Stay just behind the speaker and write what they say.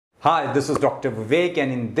Hi, this is Dr. Vivek,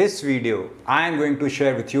 and in this video, I am going to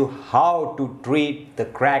share with you how to treat the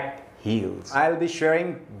cracked heels. I'll be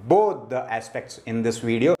sharing both the aspects in this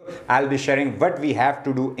video. I'll be sharing what we have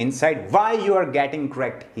to do inside, why you are getting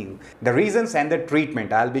cracked heel, the reasons and the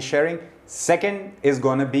treatment I'll be sharing. Second is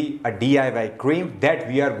going to be a DIY cream that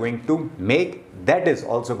we are going to make. That is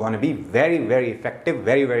also going to be very effective,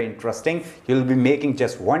 very interesting. You'll be making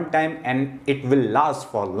just one time and it will last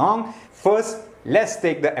for long. First, let's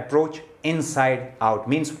take the approach inside out,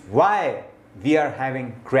 means why we are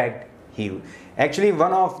having cracked heel. Actually,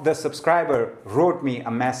 one of the subscriber wrote me a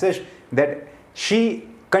message that she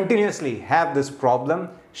continuously have this problem.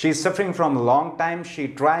 She's suffering from a long time. She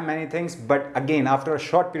tried many things, but again, after a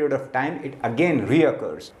short period of time, it again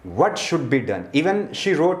reoccurs. What should be done? Even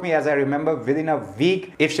she wrote me, as I remember, within a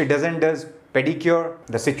week, if she doesn't do pedicure,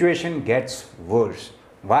 the situation gets worse.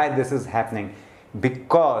 Why this is happening?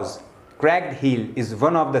 Because cracked heel is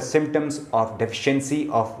one of the symptoms of deficiency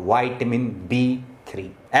of vitamin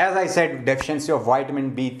B3. As I said, deficiency of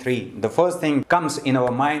vitamin B3, the first thing comes in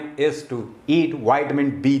our mind is to eat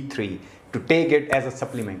vitamin B3, to take it as a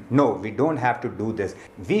supplement. No, we don't have to do this.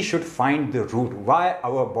 We should find the root why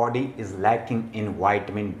our body is lacking in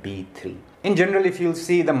vitamin B3. In general, if you'll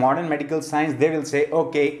see the modern medical science, they will say,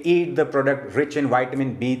 okay, eat the product rich in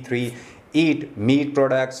vitamin B3, eat meat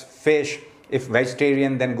products, fish. If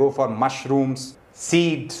vegetarian, then go for mushrooms,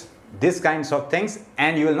 seeds, these kinds of things,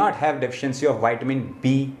 and you will not have deficiency of vitamin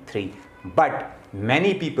B3. But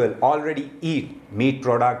many people already eat meat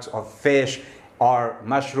products or fish or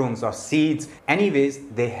mushrooms or seeds. Anyways,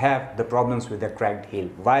 they have the problems with their cracked heel.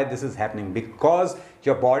 Why this is happening? Because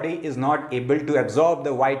your body is not able to absorb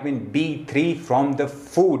the vitamin B3 from the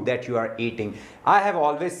food that you are eating. I have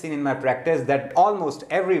always seen in my practice that almost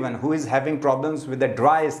everyone who is having problems with the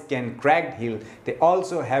dry skin, cracked heel, they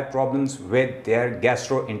also have problems with their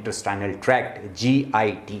gastrointestinal tract,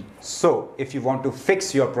 GIT. So if you want to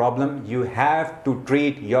fix your problem, you have to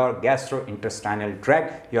treat your gastrointestinal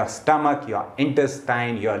tract, your stomach, your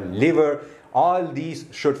intestine, your liver. All these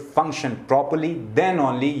should function properly, then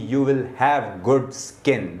only you will have good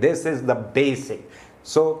skin. This is the basic.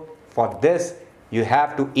 So for this, you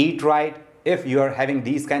have to eat right. If you are having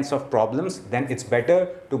these kinds of problems, then it's better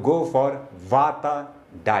to go for Vata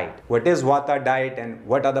diet. What is Vata diet and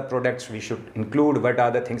what are the products we should include, what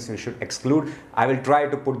are the things we should exclude? I will try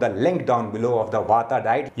to put the link down below of the Vata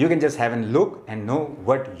diet. You can just have a look and know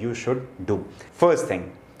what you should do. First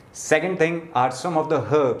thing. Second thing are some of the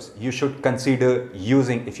herbs you should consider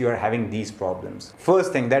using if you are having these problems.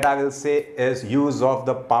 First thing that I will say is use of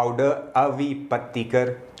the powder Avi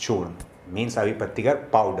Pattikar Churn. Means Avi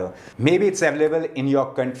Pattikar powder. Maybe it's available in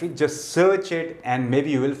your country. Just search it and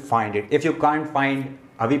maybe you will find it. If you can't find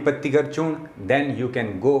Avi Pattikar Churn, then you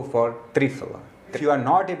can go for Triphala. If you are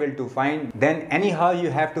not able to find, then anyhow you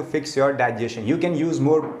have to fix your digestion. You can use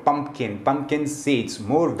more pumpkin seeds,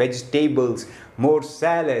 more vegetables, more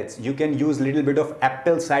salads. You can use little bit of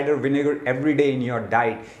apple cider vinegar every day in your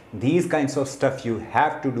diet. These kinds of stuff you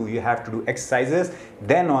have to do. You have to do exercises.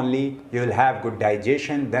 Then only you will have good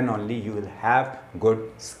digestion. Then only you will have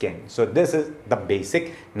good skin. So this is the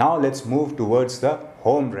basic. Now let's move towards the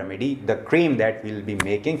home remedy, the cream that we'll be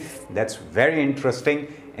making. That's very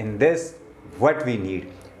interesting. In this, what we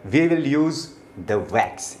need, we will use the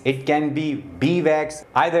wax. It can be bee wax,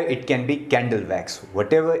 either it can be candle wax,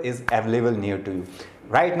 whatever is available near to you.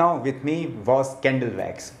 Right now with me was candle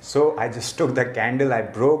wax. So I just took the candle, I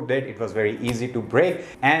broke it, it was very easy to break,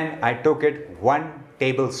 and I took it 1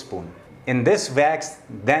 tablespoon. In this wax,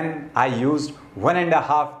 then I used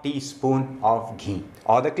 1.5 teaspoon of ghee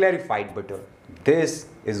or the clarified butter. This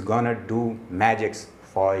is gonna do magics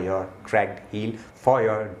for your cracked heel, for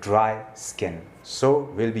your dry skin.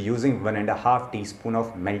 So we'll be using 1.5 teaspoon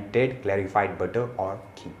of melted clarified butter or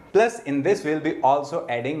ghee. Plus in this we'll be also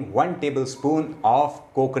adding 1 tablespoon of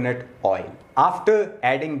coconut oil. After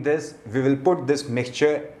adding this, we will put this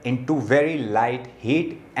mixture into very light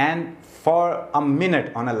heat, and for a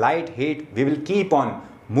minute on a light heat, we will keep on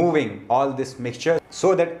moving all this mixture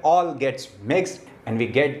so that all gets mixed and we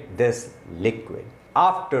get this liquid.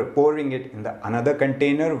 After pouring it in the another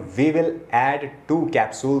container, we will add 2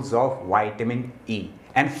 capsules of vitamin E.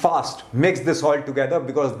 And fast mix this all together,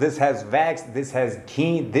 because this has wax, this has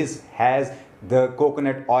ghee, this has the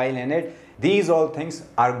coconut oil in it. These all things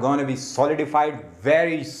are going to be solidified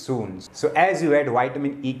very soon. So as you add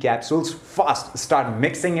vitamin E capsules, fast start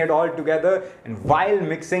mixing it all together, and while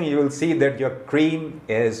mixing you will see that your cream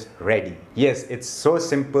is ready. Yes, it's so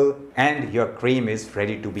simple, and your cream is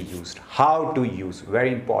ready to be used. How to use?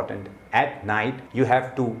 Very important. at night, you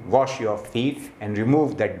have to wash your feet and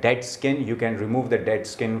remove the dead skin. You can remove the dead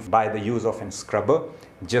skin by the use of a scrubber.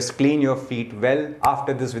 Just clean your feet well.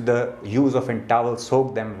 After this, with the use of a towel,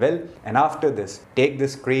 soak them well. And after this, take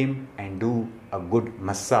this cream and do a good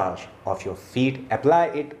massage of your feet. Apply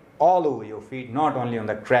it all over your feet, not only on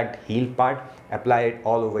the cracked heel part. Apply it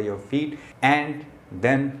all over your feet, and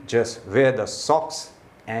then just wear the socks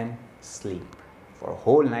and sleep. For a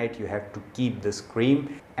whole night you have to keep this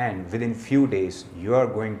cream, and within few days you are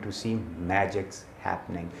going to see magics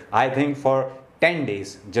happening. I think for 10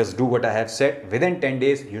 days, just do what I have said. Within 10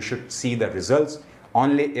 days you should see the results.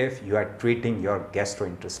 Only if you are treating your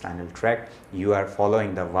gastrointestinal tract, you are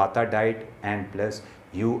following the Vata diet, and plus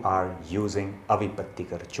you are using Avipatti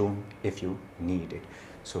Karchun if you need it.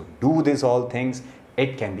 So do these all things,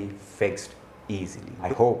 it can be fixed easily. I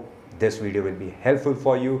hope this video will be helpful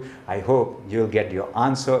for you. I hope you'll get your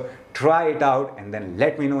answer. Try it out and then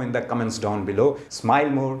let me know in the comments down below. Smile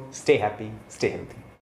more, stay happy, stay healthy.